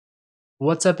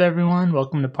What's up everyone?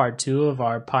 Welcome to part 2 of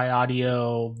our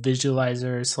pyaudio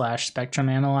visualizer / spectrum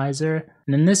analyzer.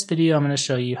 And in this video I'm going to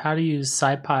show you how to use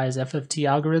scipy's FFT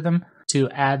algorithm to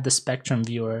add the spectrum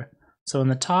viewer. So in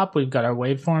the top we've got our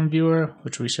waveform viewer,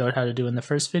 which we showed how to do in the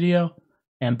first video,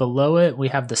 and below it we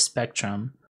have the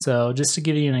spectrum. So just to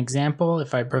give you an example,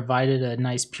 if I provided a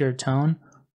nice pure tone,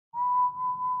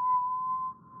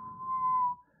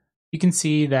 you can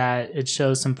see that it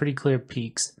shows some pretty clear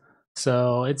peaks.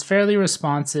 So it's fairly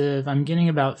responsive. I'm getting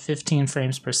about 15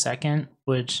 frames per second,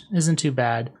 which isn't too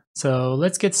bad. So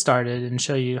let's get started and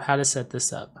show you how to set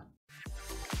this up.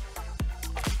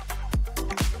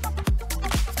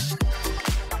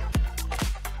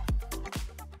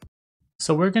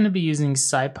 So we're going to be using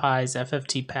scipy's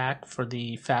FFTpack for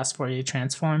the fast Fourier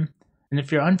transform. And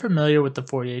if you're unfamiliar with the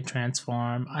Fourier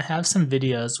transform, I have some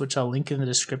videos which I'll link in the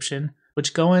description,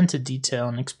 which go into detail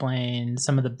and explain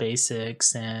some of the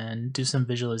basics and do some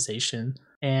visualization.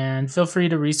 And feel free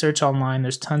to research online,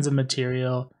 there's tons of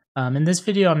material. In this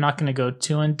video, I'm not going to go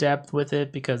too in depth with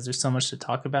it because there's so much to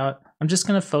talk about. I'm just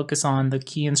going to focus on the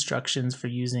key instructions for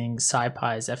using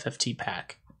scipy's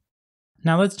FFTpack.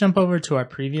 Now let's jump over to our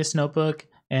previous notebook,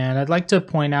 and I'd like to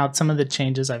point out some of the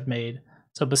changes I've made.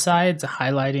 So besides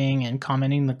highlighting and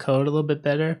commenting the code a little bit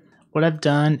better, what I've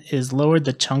done is lowered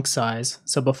the chunk size.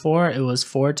 So before it was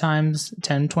 4 times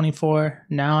 1024,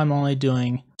 now I'm only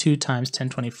doing 2 times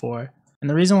 1024. And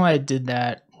the reason why I did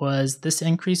that was this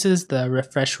increases the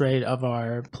refresh rate of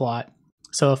our plot.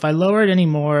 So if I lower it any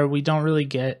more, we don't really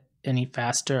get any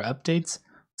faster updates.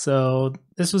 So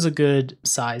this was a good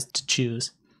size to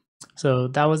choose. So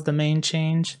that was the main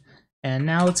change. And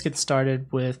now let's get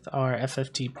started with our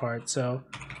FFT part. So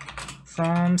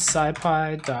from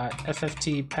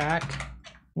scipy.fftpack,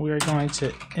 we're going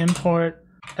to import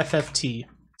FFT.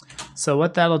 So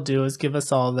what that'll do is give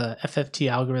us all the FFT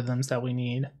algorithms that we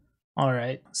need. All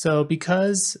right, so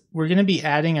because we're going to be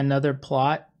adding another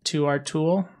plot to our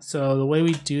tool, so the way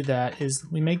we do that is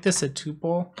we make this a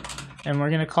tuple, and we're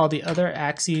going to call the other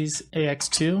axes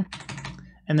AX2,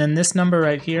 and then this number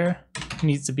right here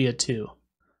needs to be a 2.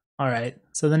 All right,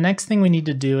 so the next thing we need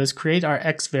to do is create our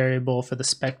X variable for the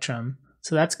spectrum.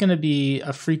 So that's going to be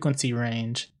a frequency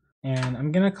range, and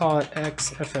I'm going to call it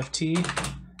XFFT,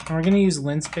 and we're going to use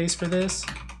linspace for this,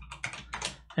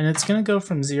 and it's going to go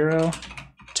from 0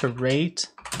 to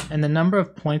rate, and the number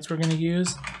of points we're going to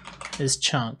use is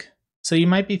chunk. So you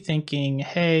might be thinking,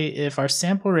 hey, if our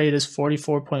sample rate is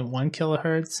 44.1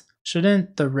 kilohertz,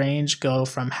 shouldn't the range go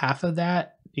from half of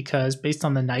that? Because based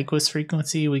on the Nyquist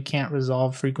frequency, we can't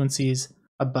resolve frequencies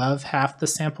above half the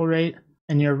sample rate.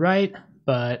 And you're right,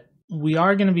 but we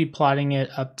are going to be plotting it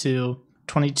up to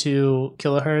 22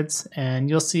 kilohertz, and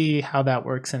you'll see how that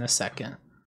works in a second.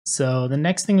 So the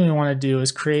next thing we want to do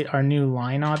is create our new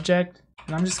line object,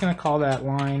 and I'm just going to call that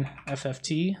line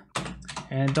FFT,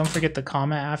 and don't forget the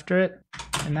comma after it,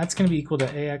 and that's going to be equal to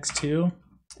AX2,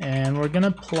 and we're going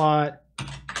to plot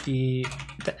the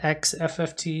X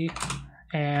FFT.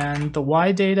 And the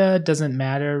Y data doesn't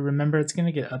matter. Remember, it's going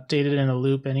to get updated in a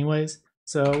loop anyways.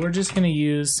 So we're just going to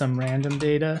use some random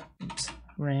data,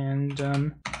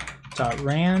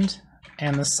 random.rand,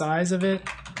 and the size of it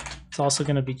is also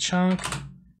going to be chunk.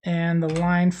 And the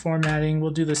line formatting,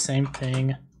 we'll do the same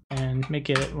thing and make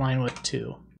it line width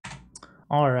 2.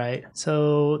 All right,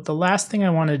 so the last thing I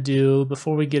want to do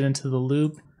before we get into the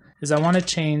loop is I want to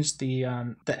change the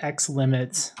X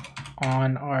limits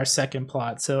on our second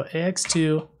plot. So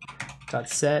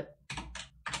ax2.set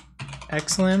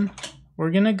xlim,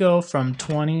 we're going to go from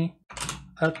 20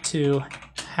 up to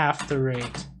half the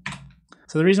rate.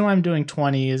 So the reason why I'm doing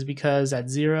 20 is because at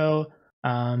 0,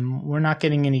 we're not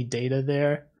getting any data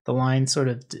there. The line sort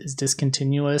of is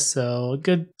discontinuous, so a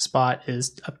good spot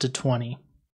is up to 20.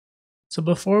 So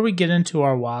before we get into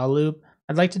our while loop,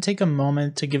 I'd like to take a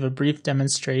moment to give a brief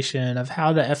demonstration of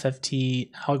how the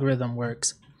FFT algorithm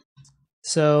works.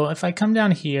 So if I come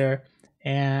down here,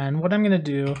 and what I'm going to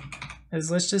do is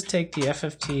let's just take the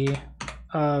FFT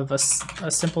of a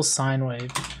simple sine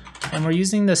wave, and we're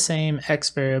using the same X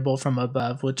variable from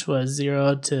above, which was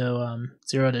 0 to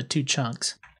 2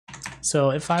 chunks.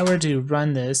 So if I were to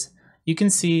run this, you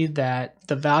can see that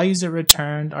the values it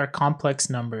returned are complex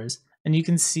numbers, and you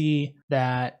can see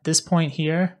that this point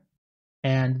here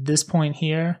and this point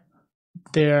here,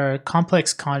 they're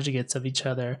complex conjugates of each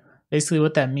other. Basically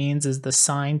what that means is the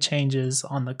sign changes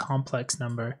on the complex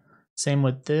number. Same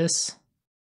with this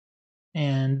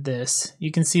and this. You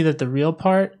can see that the real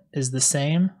part is the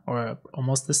same or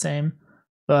almost the same,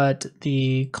 but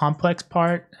the complex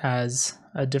part has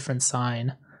a different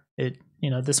sign.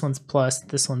 This one's plus,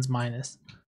 this one's minus.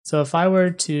 So if I were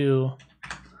to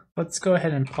let's go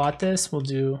ahead and plot this. We'll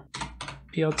do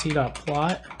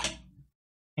plt.plot.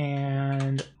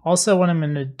 And also what I'm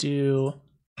going to do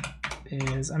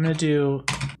is I'm going to do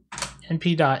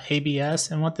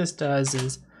np.abs, and what this does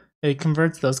is it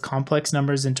converts those complex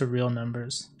numbers into real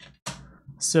numbers.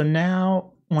 So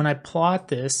now when I plot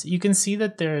this, you can see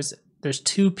that there's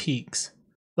two peaks,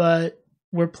 but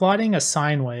we're plotting a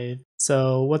sine wave.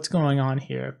 So what's going on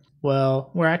here?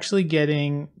 Well, we're actually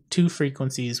getting two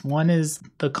frequencies. One is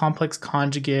the complex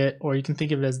conjugate, or you can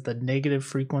think of it as the negative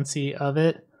frequency of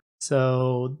it.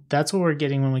 So that's what we're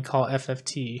getting when we call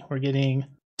FFT. We're getting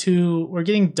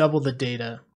double the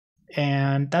data.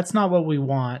 And that's not what we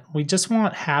want. We just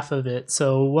want half of it.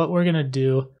 So what we're going to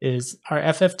do is our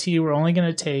FFT, we're only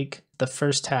going to take the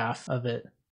first half of it.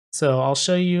 So I'll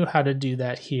show you how to do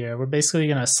that here. We're basically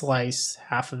going to slice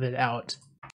half of it out.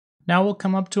 Now we'll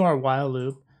come up to our while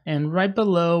loop, and right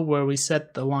below where we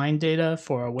set the line data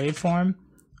for our waveform,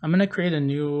 I'm going to create a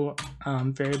new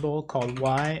variable called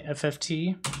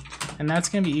yFFT, and that's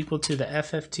going to be equal to the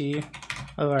FFT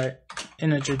of our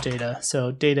integer data,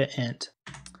 so data int.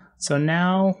 So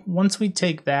now, once we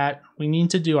take that, we need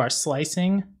to do our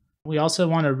slicing. We also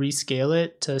want to rescale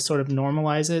it to sort of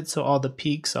normalize it so all the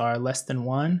peaks are less than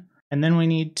 1. And then we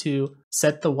need to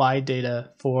set the y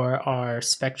data for our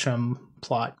spectrum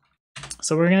plot.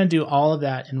 So we're going to do all of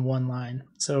that in one line.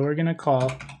 So we're going to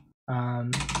call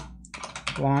line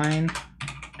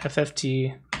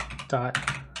fft dot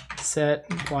set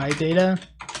y data.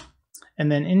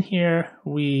 And then in here,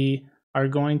 we are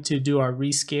going to do our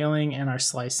rescaling and our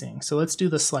slicing. So let's do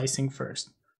the slicing first.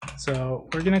 So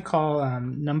we're going to call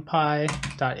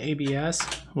numpy.abs,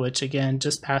 which again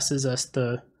just passes us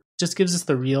just gives us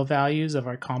the real values of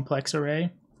our complex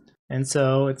array. And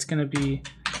so it's going to be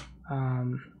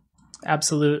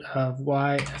absolute of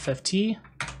yFFT.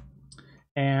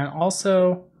 And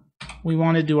also we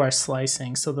want to do our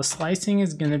slicing. So the slicing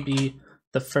is going to be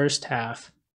the first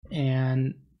half.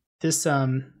 And this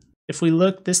if we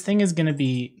look, this thing is going to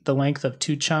be the length of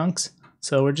 2 chunks.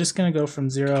 So we're just going to go from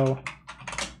 0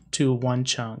 to 1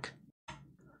 chunk.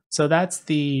 So that's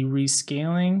the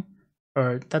rescaling,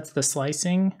 or that's the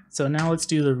slicing. So now let's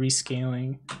do the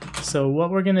rescaling. So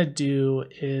what we're going to do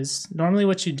is, normally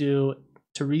what you do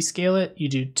to rescale it, you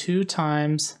do 2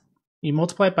 times, you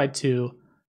multiply it by 2,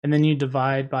 and then you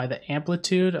divide by the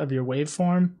amplitude of your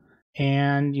waveform,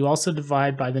 and you also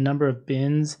divide by the number of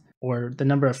bins, or the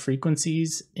number of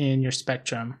frequencies in your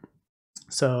spectrum.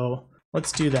 So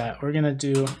let's do that. We're going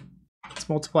to let's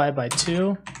multiply by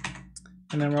 2,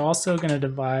 and then we're also going to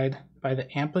divide by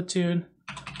the amplitude,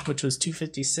 which was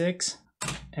 256,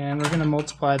 and we're going to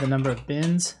multiply the number of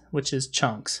bins, which is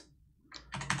chunks.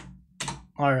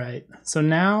 All right, so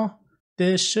now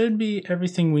this should be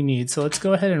everything we need. So let's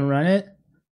go ahead and run it.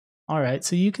 All right,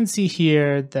 so you can see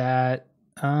here that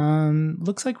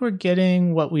looks like we're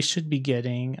getting what we should be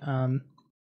getting.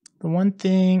 The one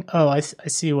thing, I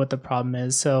see what the problem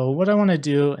is. So what I want to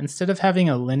do, instead of having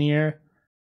a linear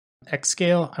x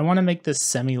scale, I want to make this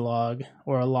semi-log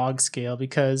or a log scale,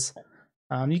 because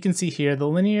you can see here the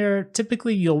linear,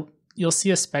 typically you'll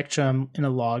see a spectrum in a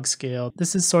log scale.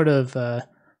 This is sort of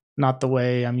not the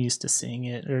way I'm used to seeing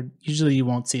it, or usually you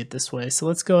won't see it this way. So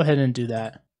let's go ahead and do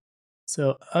that.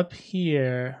 So up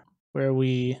here where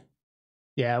we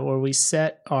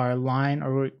set our line,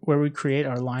 or where we create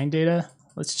our line data,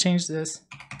 let's change this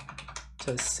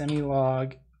to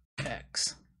semi-log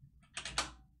x.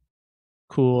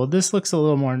 Cool, this looks a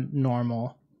little more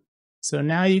normal. So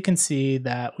now you can see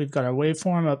that we've got our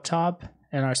waveform up top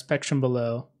and our spectrum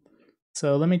below.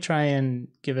 So let me try and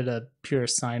give it a pure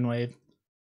sine wave.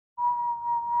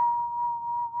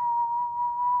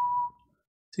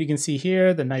 So you can see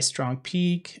here the nice strong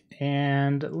peak,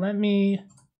 and let me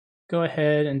go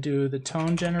ahead and do the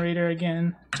tone generator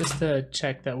again, just to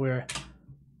check that we're,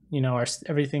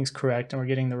 everything's correct and we're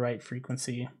getting the right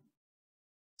frequency.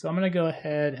 So I'm going to go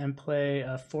ahead and play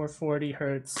a 440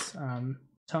 hertz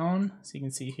tone. So you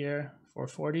can see here,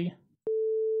 440.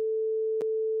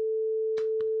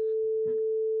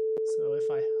 So if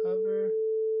I hover,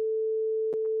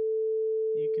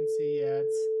 you can see, it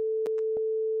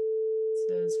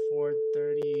says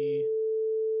 430.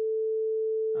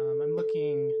 I'm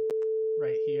looking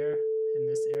right here in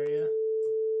this area.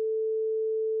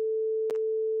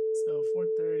 So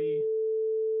 430,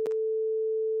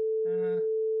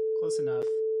 close enough.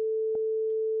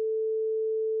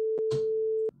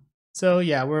 So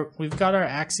yeah, we've got our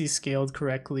axes scaled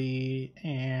correctly,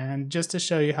 and just to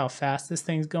show you how fast this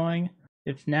thing's going,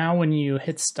 if now when you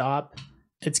hit stop,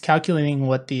 it's calculating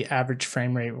what the average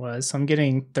frame rate was. So I'm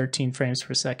getting 13 frames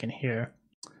per second here.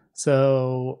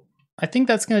 So I think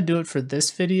that's going to do it for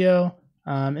this video.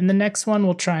 In the next one,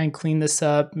 we'll try and clean this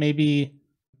up, maybe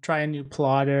try a new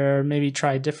plotter, maybe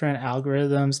try different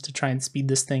algorithms to try and speed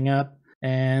this thing up.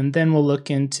 And then we'll look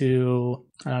into,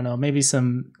 I don't know, maybe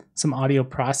some audio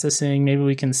processing. Maybe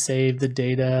we can save the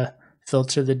data,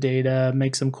 filter the data,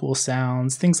 make some cool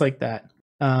sounds, things like that.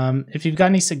 If you've got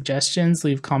any suggestions,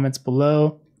 leave comments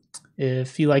below.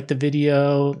 If you like the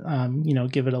video,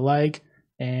 give it a like.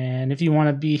 And if you want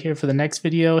to be here for the next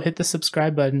video, hit the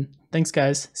subscribe button. Thanks,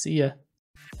 guys. See ya.